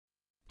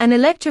An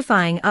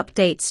electrifying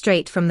update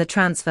straight from the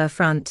transfer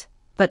front.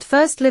 But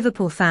first,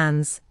 Liverpool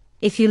fans,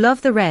 if you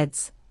love the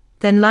Reds,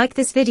 then like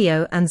this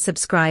video and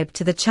subscribe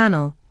to the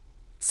channel,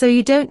 so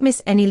you don't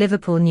miss any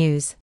Liverpool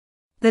news.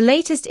 The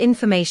latest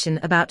information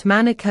about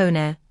Manu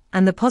Kone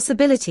and the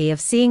possibility of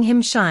seeing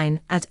him shine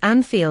at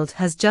Anfield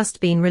has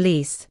just been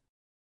released.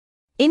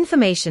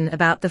 Information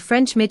about the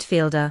French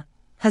midfielder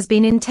has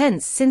been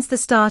intense since the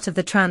start of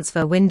the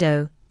transfer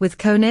window, with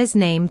Kone's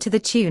name to the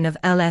tune of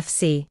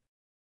LFC.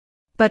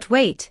 But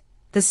wait,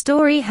 the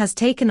story has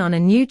taken on a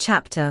new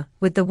chapter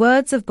with the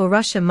words of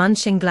Borussia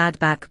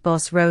Mönchengladbach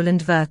boss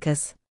Roland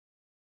Virkes.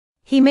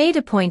 He made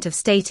a point of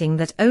stating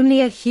that only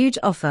a huge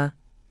offer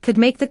could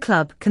make the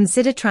club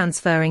consider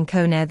transferring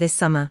Kone this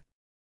summer.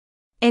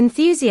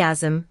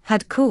 Enthusiasm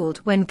had cooled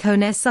when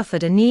Kone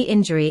suffered a knee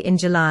injury in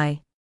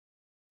July.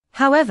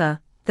 However,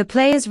 the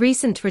player's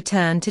recent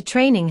return to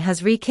training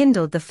has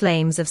rekindled the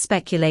flames of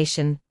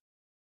speculation.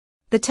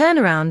 The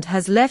turnaround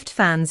has left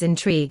fans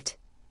intrigued.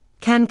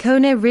 Can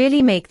Kone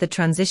really make the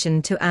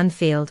transition to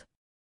Anfield?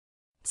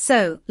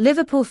 So,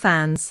 Liverpool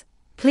fans,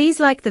 please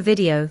like the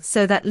video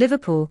so that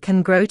Liverpool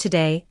can grow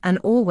today and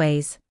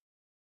always.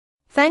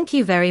 Thank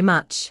you very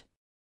much.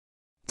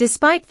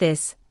 Despite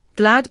this,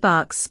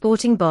 Gladbach's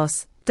sporting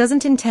boss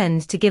doesn't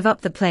intend to give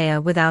up the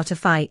player without a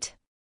fight.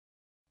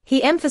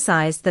 He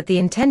emphasized that the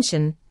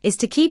intention is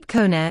to keep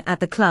Kone at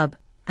the club,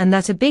 and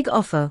that a big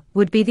offer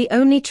would be the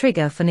only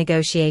trigger for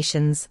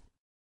negotiations.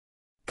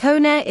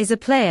 Kone is a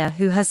player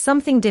who has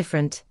something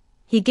different.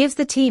 He gives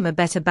the team a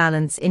better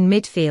balance in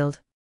midfield.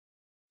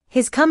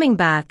 His coming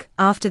back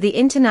after the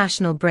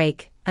international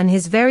break, and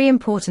he's very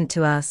important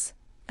to us,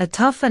 a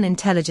tough and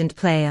intelligent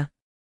player.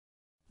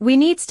 We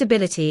need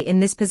stability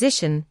in this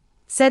position,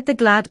 said the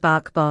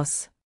Gladbach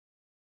boss.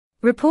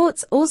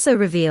 Reports also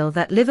reveal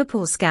that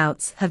Liverpool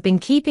scouts have been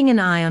keeping an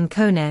eye on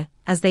Kone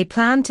as they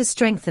plan to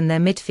strengthen their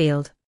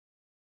midfield.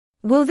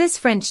 Will this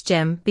French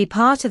gem be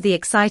part of the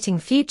exciting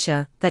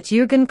future that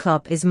Jurgen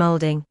Klopp is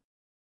molding?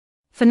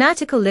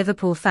 Fanatical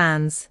Liverpool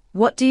fans,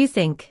 what do you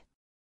think?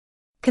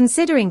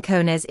 Considering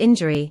Kone's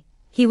injury,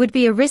 he would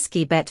be a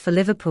risky bet for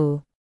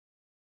Liverpool.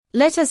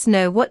 Let us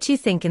know what you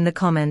think in the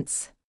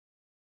comments.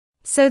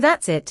 So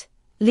that's it.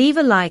 Leave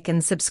a like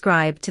and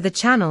subscribe to the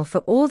channel for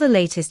all the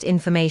latest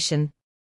information.